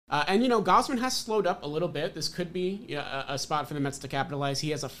wasn't. And Gausman has slowed up a little bit. This could be a spot for the Mets to capitalize. He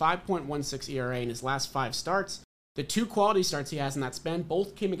has a 5.16 ERA in his last 5 starts. The 2 quality starts he has in that span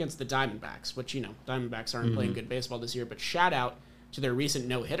both came against the Diamondbacks, which, Diamondbacks aren't playing good baseball this year, but shout out to their recent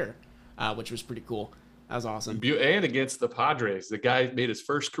no-hitter, which was pretty cool. That was awesome. And against the Padres. The guy made his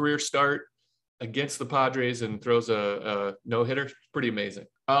first career start against the Padres and throws a no-hitter. Pretty amazing.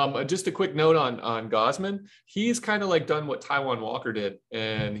 Just a quick note on Gausman. He's kind of like done what Taijuan Walker did,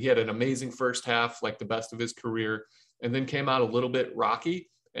 and he had an amazing first half, like the best of his career, and then came out a little bit rocky,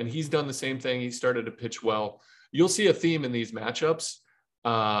 and he's done the same thing. He started to pitch well. You'll see a theme in these matchups.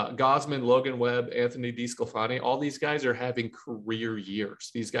 Gausman, Logan Webb, Anthony DeSclafani, all these guys are having career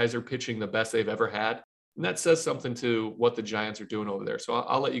years. These guys are pitching the best they've ever had. And that says something to what the Giants are doing over there. So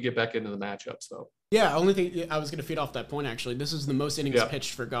I'll let you get back into the matchups, though. Yeah, only thing I was going to feed off that point, actually. This is the most innings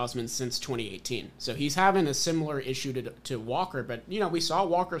pitched for Gausman since 2018. So he's having a similar issue to Walker. But, we saw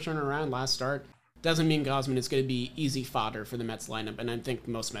Walker turn around last start. Doesn't mean Gausman is going to be easy fodder for the Mets lineup. And I think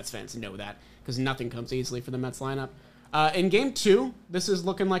most Mets fans know that, because nothing comes easily for the Mets lineup. In game 2, this is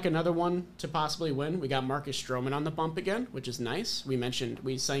looking like another one to possibly win. We got Marcus Stroman on the bump again, which is nice.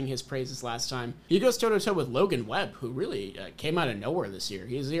 We sang his praises last time. He goes toe-to-toe with Logan Webb, who really came out of nowhere this year.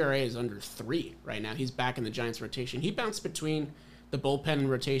 His ERA is under 3 right now. He's back in the Giants rotation. He bounced between the bullpen and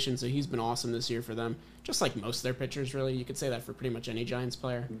rotation, so he's been awesome this year for them. Just like most of their pitchers, really. You could say that for pretty much any Giants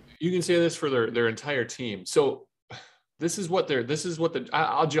player. You can say this for their entire team. So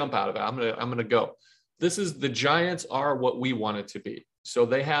I'll jump out of it. I'm gonna go. This is the Giants are what we want it to be. So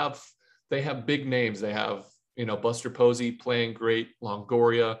they have big names. They have, Buster Posey playing great,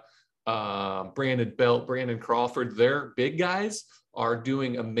 Longoria, Brandon Belt, Brandon Crawford. Their big guys are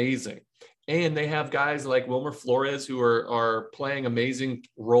doing amazing. And they have guys like Wilmer Flores who are playing amazing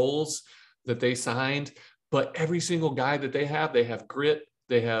roles that they signed. But every single guy that they have grit.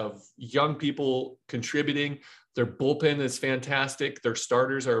 They have young people contributing. Their bullpen is fantastic. Their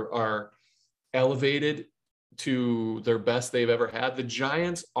starters are elevated to their best they've ever had. The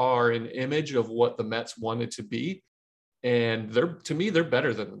Giants are an image of what the Mets wanted to be. And to me, they're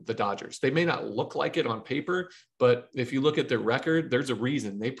better than the Dodgers. They may not look like it on paper, but if you look at their record, there's a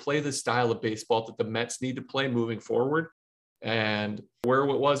reason. They play the style of baseball that the Mets need to play moving forward. And where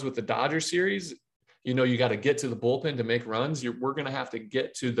it was with the Dodgers series, you got to get to the bullpen to make runs. We're going to have to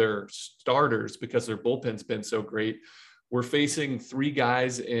get to their starters because their bullpen's been so great. We're facing 3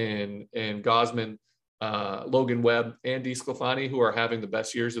 guys in Gausman, Logan Webb, and DeSclafani who are having the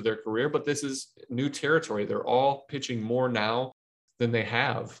best years of their career, but this is new territory. They're all pitching more now than they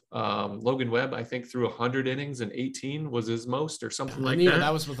have. Logan Webb, I think, threw 100 innings and 18 was his most or something like that.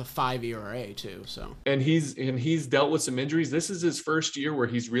 That was with a 5 ERA too. So and he's dealt with some injuries. This is his first year where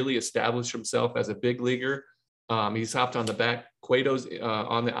he's really established himself as a big leaguer. He's hopped on the back. Cueto's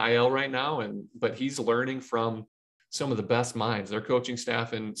on the IL right now, but he's learning from some of the best minds. Their coaching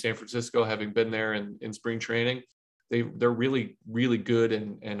staff in San Francisco, having been there in spring training, they're really, really good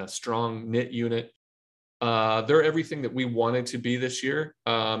and a strong knit unit. They're everything that we wanted to be this year.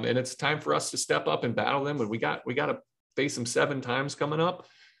 And it's time for us to step up and battle them. And we got to face them 7 times coming up.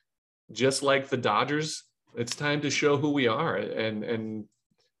 Just like the Dodgers, it's time to show who we are and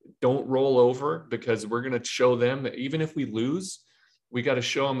don't roll over, because we're going to show them that even if we lose, we got to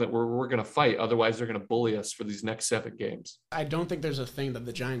show them that we're going to fight. Otherwise, they're going to bully us for these next 7 games. I don't think there's a thing that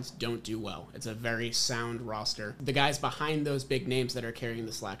the Giants don't do well. It's a very sound roster. The guys behind those big names that are carrying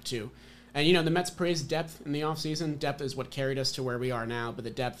the slack too. And, the Mets praised depth in the offseason. Depth is what carried us to where we are now, but the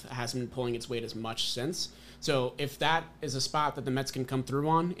depth hasn't been pulling its weight as much since. So if that is a spot that the Mets can come through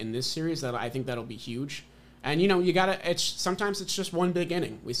on in this series, I think that'll be huge. And, sometimes it's just one big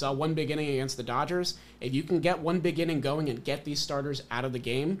inning. We saw one big inning against the Dodgers. If you can get one big inning going and get these starters out of the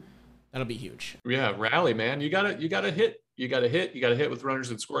game, that'll be huge. Yeah, rally, man. You gotta hit. You got to hit with runners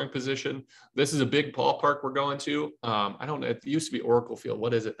in scoring position. This is a big ballpark we're going to. I don't know. It used to be Oracle Field.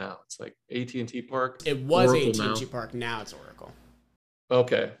 What is it now? It's like AT&T Park. It was AT&T Park. Now it's Oracle.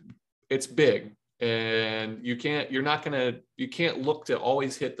 Okay. It's big. And you can't look to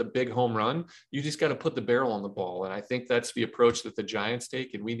always hit the big home run. You just got to put the barrel on the ball. And I think that's the approach that the Giants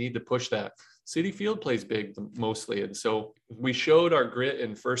take. And we need to push that. Citi Field plays big mostly. And so we showed our grit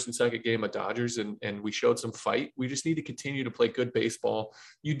in first and second game of Dodgers, and we showed some fight. We just need to continue to play good baseball.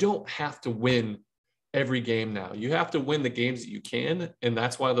 You don't have to win every game now. You have to win the games that you can. And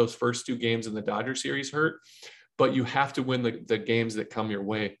that's why those first 2 games in the Dodger series hurt. But you have to win the games that come your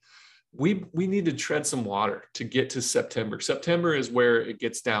way. We need to tread some water to get to September. September is where it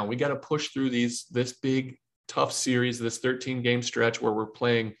gets down. We got to push through this big, tough series, this 13-game stretch where we're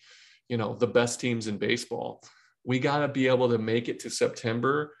playing, the best teams in baseball. We got to be able to make it to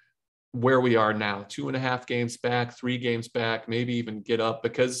September where we are now, 2.5 games back, 3 games back, maybe even get up,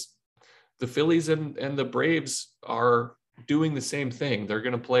 because the Phillies and the Braves are doing the same thing. They're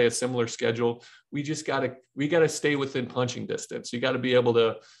going to play a similar schedule. We got to stay within punching distance. You got to be able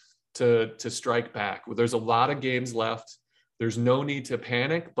to strike back. There's a lot of games left. There's no need to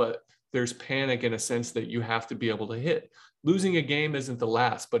panic, but there's panic in a sense that you have to be able to hit. Losing a game isn't the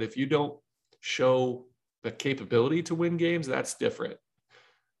last, but if you don't show the capability to win games, that's different.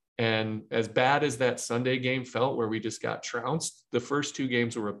 And as bad as that Sunday game felt where we just got trounced, the first 2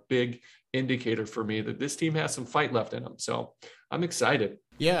 games were a big indicator for me that this team has some fight left in them. So I'm excited.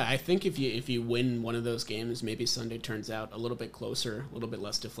 Yeah, I think if you win one of those games, maybe Sunday turns out a little bit closer, a little bit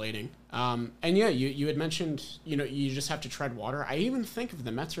less deflating. And yeah, you had mentioned, you just have to tread water. I even think if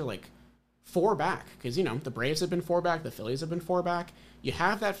the Mets are like 4 back, because, the Braves have been 4 back, the Phillies have been 4 back. You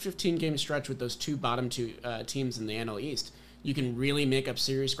have that 15-game stretch with those 2 bottom 2 teams in the NL East. You can really make up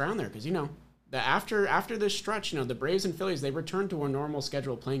serious ground there, because, after this stretch, the Braves and Phillies, they return to a normal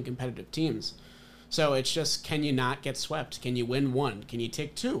schedule playing competitive teams. So it's just, can you not get swept? Can you win one? Can you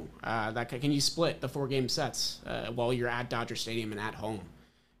take two? Can you split the 4-game sets while you're at Dodger Stadium and at home?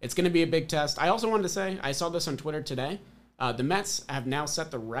 It's going to be a big test. I also wanted to say, I saw this on Twitter today. The Mets have now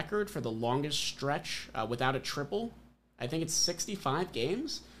set the record for the longest stretch without a triple. I think it's 65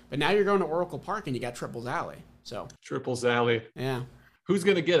 games. But now you're going to Oracle Park and you got Triples Alley. So Triples Alley. Yeah. Who's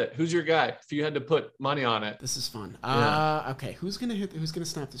going to get it? Who's your guy? If you had to put money on it. This is fun. Yeah. Okay, who's going to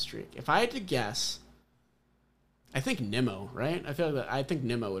snap the streak? If I had to guess, I think Nimmo, right? I think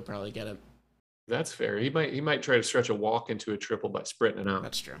Nimmo would probably get it. That's fair. He might try to stretch a walk into a triple by sprinting out.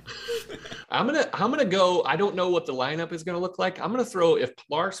 That's true. I'm gonna go. I don't know what the lineup is gonna look like. I'm gonna throw, if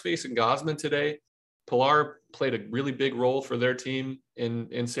Pilar's facing Gausman today. Pilar played a really big role for their team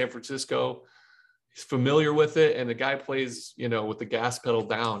in San Francisco. He's familiar with it, and the guy plays, with the gas pedal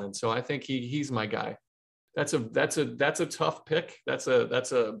down. And so I think he's my guy. That's a tough pick. That's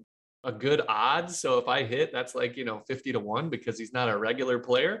a good odds. So if I hit, that's like 50-1 because he's not a regular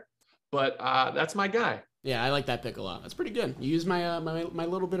player. But that's my guy. Yeah, I like that pick a lot. That's pretty good. You used my my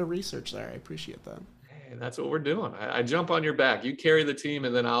little bit of research there. I appreciate that. Hey, that's what we're doing. I jump on your back. You carry the team,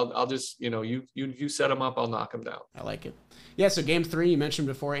 and then I'll just you set them up. I'll knock them down. I like it. Yeah. So game 3, you mentioned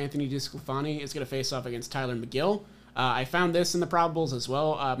before, Anthony DeSclafani is going to face off against Tyler McGill. I found this in the probables as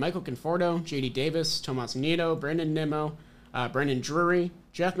well. Michael Conforto, J.D. Davis, Tomas Nido, Brandon Nimmo, Brendan Drury,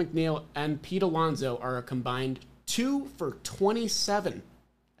 Jeff McNeil, and Pete Alonso are a combined 2 for 27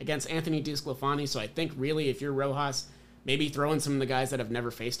 against Anthony DeSclafani. So I think really, if you're Rojas, maybe throw in some of the guys that have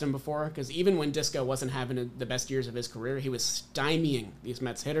never faced him before, because even when Disco wasn't having the best years of his career, he was stymieing these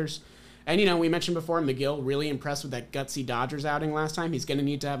Mets hitters. And, we mentioned before, McGill really impressed with that gutsy Dodgers outing last time. He's going to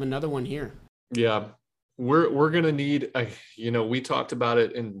need to have another one here. Yeah, we're going to need, we talked about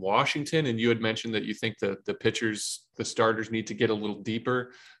it in Washington, and you had mentioned that you think the pitchers, the starters need to get a little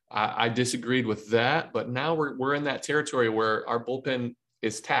deeper. I disagreed with that, but now we're in that territory where our bullpen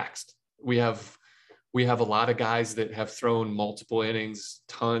is taxed. We have a lot of guys that have thrown multiple innings,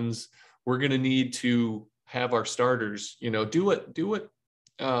 tons. We're going to need to have our starters, do what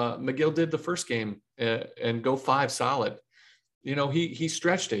McGill did the first game and go 5 solid. He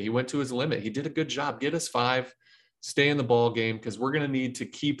stretched it. He went to his limit. He did a good job. Get us 5, stay in the ball game, because we're going to need to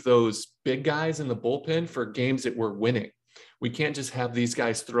keep those big guys in the bullpen for games that we're winning. We can't just have these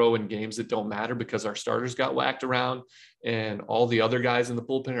guys throw in games that don't matter because our starters got whacked around and all the other guys in the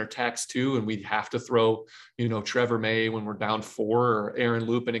bullpen are taxed too. And we'd have to throw, Trevor May when we're down 4, or Aaron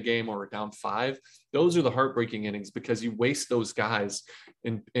Loop in a game where we're down 5. Those are the heartbreaking innings because you waste those guys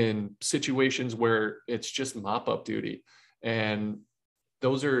in situations where it's just mop-up duty. And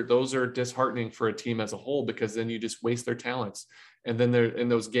those are disheartening for a team as a whole, because then you just waste their talents. And then they're in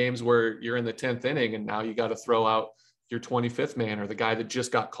those games where you're in the 10th inning and now you got to throw out your 25th man, or the guy that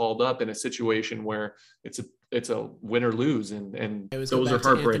just got called up in a situation where it's a win or lose, and those are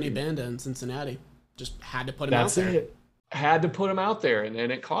heartbreaking. Anthony Banda in Cincinnati, just had to put him out there. That's it. Had to put him out there, and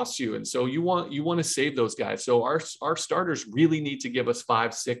it costs you. And so you want to save those guys. So our starters really need to give us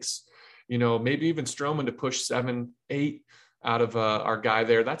 5, 6, maybe even Stroman to push 7, 8 out of our guy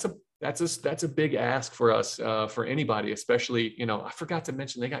there. That's a big ask for us, for anybody, especially, I forgot to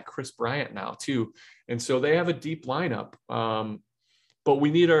mention they got Chris Bryant now too. And so they have a deep lineup. But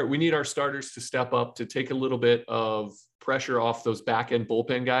we need our starters to step up, to take a little bit of pressure off those back end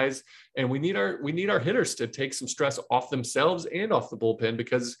bullpen guys. And we need our hitters to take some stress off themselves and off the bullpen,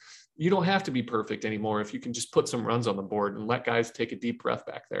 because you don't have to be perfect anymore if you can just put some runs on the board and let guys take a deep breath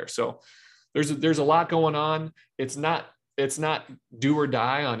back there. So there's a lot going on. It's not do or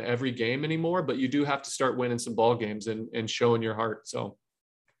die on every game anymore, but you do have to start winning some ball games and showing your heart. So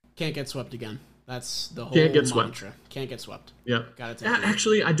can't get swept again. That's the whole mantra. Can't get swept. Yeah. Got to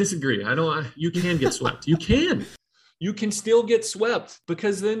actually, I disagree. You can get swept. You can still get swept,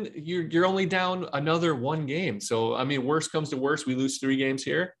 because then you're only down another 1 game. So, worst comes to worst, we lose 3 games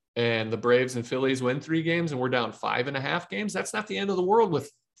here and the Braves and Phillies win 3 games and we're down 5.5 games. That's not the end of the world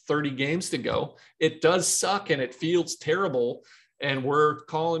with 30 games to go. It does suck and it feels terrible. And we're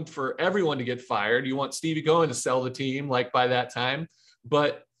calling for everyone to get fired. You want Stevie Cohen to sell the team by that time,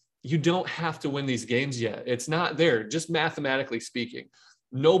 but you don't have to win these games yet. It's not there. Just mathematically speaking,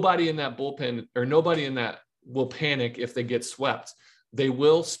 nobody in that bullpen or nobody in that will panic if they get swept. They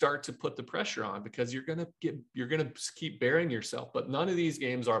will start to put the pressure on, because you're going to keep burying yourself, but none of these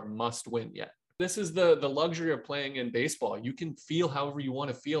games are must win yet. This is the luxury of playing in baseball. You can feel however you want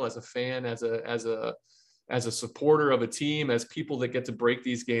to feel as a fan, as a supporter of a team, as people that get to break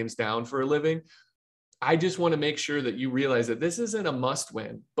these games down for a living. I just want to make sure that you realize that this isn't a must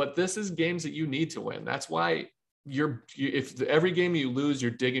win, but this is games that you need to win. That's why if every game you lose,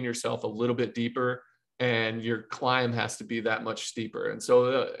 you're digging yourself a little bit deeper, and your climb has to be that much steeper. And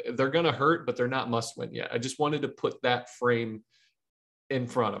so they're going to hurt, but they're not must win yet. I just wanted to put that frame in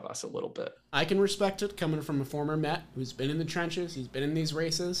front of us a little bit. I can respect it coming from a former Met who's been in the trenches. He's been in these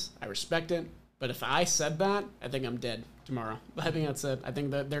races. I respect it. But if I said that, I think I'm dead tomorrow. I think that's it. I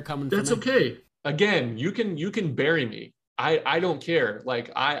think that they're coming. That's okay. Again, you can bury me. I don't care.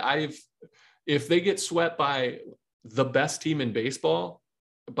 Like if they get swept by the best team in baseball,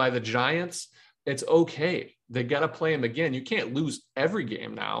 by the Giants, it's okay. They got to play them again. You can't lose every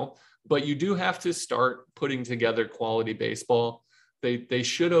game now, but you do have to start putting together quality baseball. They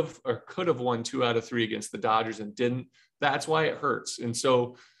should have or could have won 2 out of 3 against the Dodgers and didn't. That's why it hurts. And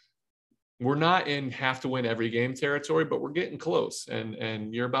so we're not in have to win every game territory, but we're getting close.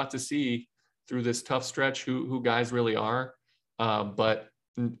 And you're about to see through this tough stretch who guys really are. But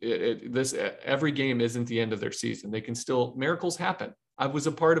every game isn't the end of their season. They can still, miracles happen. I was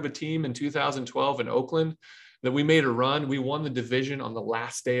a part of a team in 2012 in Oakland that we made a run. We won the division on the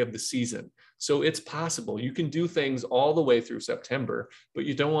last day of the season. So it's possible. You can do things all the way through September, but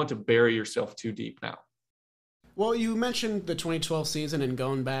you don't want to bury yourself too deep now. Well, you mentioned the 2012 season and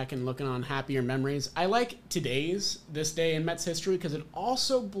going back and looking on happier memories. I like this day in Mets history, because it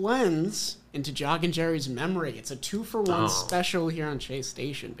also blends into Jog and Jerry's memory. It's a 2-for-1 special here on Chase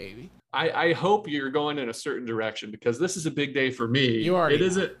Station, baby. I hope you're going in a certain direction, because this is a big day for me. You already know.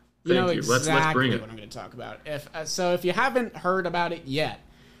 Isn't. You know exactly let's bring it. What I'm going to talk about. If you haven't heard about it yet,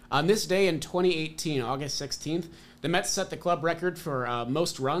 on this day in 2018, August 16th, the Mets set the club record for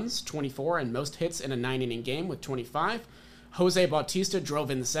most runs, 24, and most hits in a 9-inning game with 25. Jose Bautista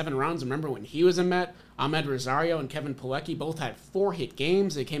drove in 7 runs. Remember when he was a Met? Ahmed Rosario and Kevin Pilecki both had 4-hit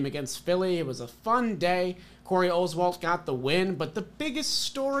games. They came against Philly. It was a fun day. Corey Oswalt got the win. But the biggest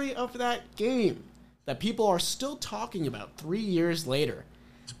story of that game that people are still talking about 3 years later.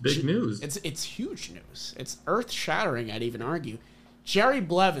 It's big news. It's huge news. It's earth-shattering, I'd even argue. Jerry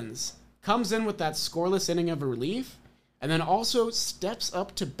Blevins comes in with that scoreless inning of relief, and then also steps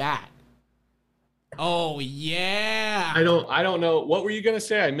up to bat. Oh, yeah. I don't know. What were you going to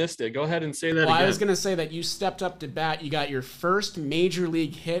say? I missed it. Go ahead and say that again. I was going to say that you stepped up to bat. You got your first major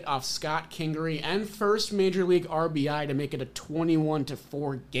league hit off Scott Kingery and first major league RBI to make it a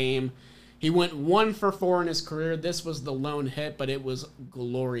 21-4 game. He went 1 for 4 in his career. This was the lone hit, but it was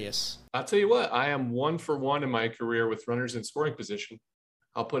glorious. I'll tell you what, I am 1 for 1 in my career with runners in scoring position.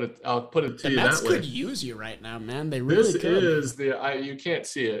 I'll put it to you that way. The Mets could use you right now, man. They really could. This is you can't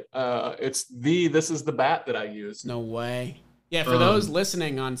see it. This is the bat that I use. No way. Yeah, for those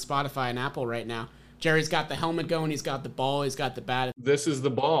listening on Spotify and Apple right now, Jerry's got the helmet going. He's got the ball. He's got the bat. This is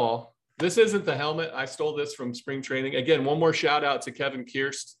the ball. This isn't the helmet. I stole this from spring training. Again, one more shout out to Kevin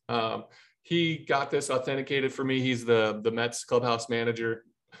Kierst. He got this authenticated for me. He's the Mets clubhouse manager.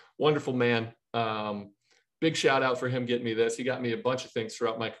 Wonderful man. Big shout out for him getting me this. He got me a bunch of things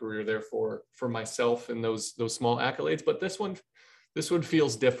throughout my career there for myself and those small accolades. But this one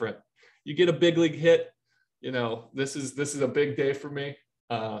feels different. You get a big league hit. You know, this is a big day for me.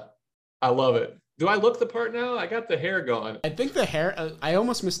 I love it. Do I look the part now? I got the hair going. I think the hair, I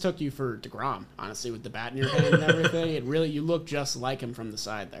almost mistook you for DeGrom, honestly, with the bat in your hand and everything. You look just like him from the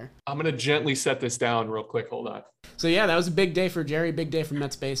side there. I'm going to gently set this down real quick. Hold on. So, yeah, that was a big day for Jerry, big day for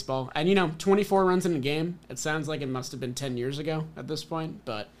Mets baseball. And, 24 runs in a game. It sounds like it must have been 10 years ago at this point,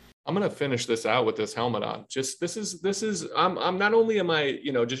 but... I'm going to finish this out with this helmet on. I'm not only am I,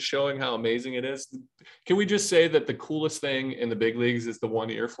 just showing how amazing it is. Can we just say that the coolest thing in the big leagues is the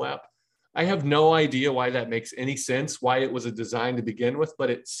one ear flap? I have no idea why that makes any sense, why it was a design to begin with, but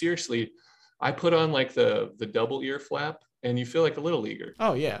it seriously, I put on like the double ear flap and you feel like a little leaguer.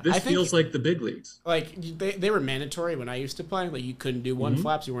 Oh yeah. This feels like the big leagues. Like they were mandatory when I used to play. Like you couldn't do one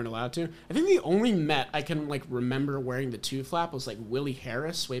flaps, you weren't allowed to. I think the only Met I can remember wearing the 2 flap was Willie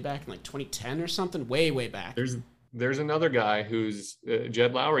Harris way back in 2010 or something, way back. There's another guy who's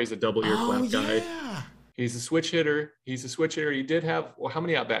Jed Lowry's a double ear flap guy. Yeah. He's a switch hitter. He did have, how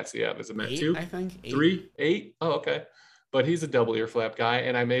many at-bats do you have as a Met? 2? I think. 8. 3? 8? Oh, okay. But he's a double ear flap guy,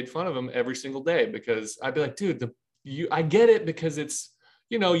 and I made fun of him every single day because I'd be like, dude, I get it because it's,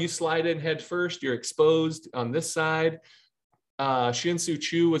 you slide in head first, you're exposed on this side. Shin-Soo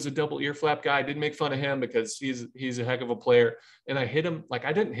Choo was a double ear flap guy. I didn't make fun of him because he's a heck of a player. And I hit him,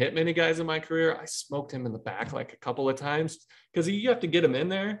 I didn't hit many guys in my career. I smoked him in the back a couple of times because you have to get him in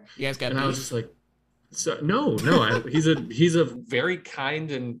there. You guys got I was just like, so no, he's a very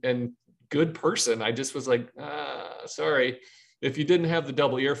kind and good person. I just was like, sorry. If you didn't have the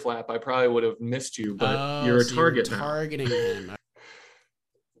double ear flap, I probably would have missed you, but you're a target now. Targeting him.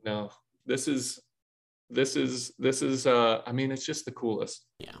 No, this is this is I mean, it's just the coolest.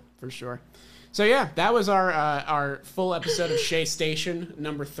 Yeah, for sure. So yeah, that was our full episode of Shea Station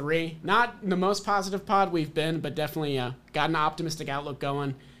number 3. Not the most positive pod we've been, but definitely got an optimistic outlook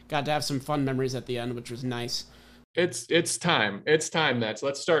going. Got to have some fun memories at the end, which was nice. It's time. It's time, Nets.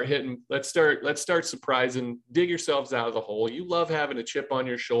 Let's start hitting. Let's start surprising. Dig yourselves out of the hole. You love having a chip on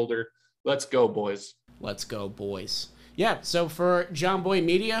your shoulder. Let's go, boys. Let's go, boys. Yeah, so for John Boy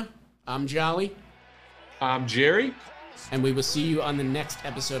Media, I'm Jolly. I'm Jerry. And we will see you on the next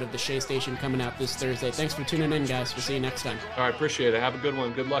episode of the Shea Station coming out this Thursday. Thanks for tuning in, guys. We'll see you next time. All right, appreciate it. Have a good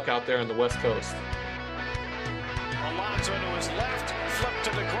one. Good luck out there on the West Coast. Alonso to his left, flip to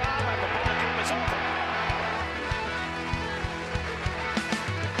the ground, and the ball game is over.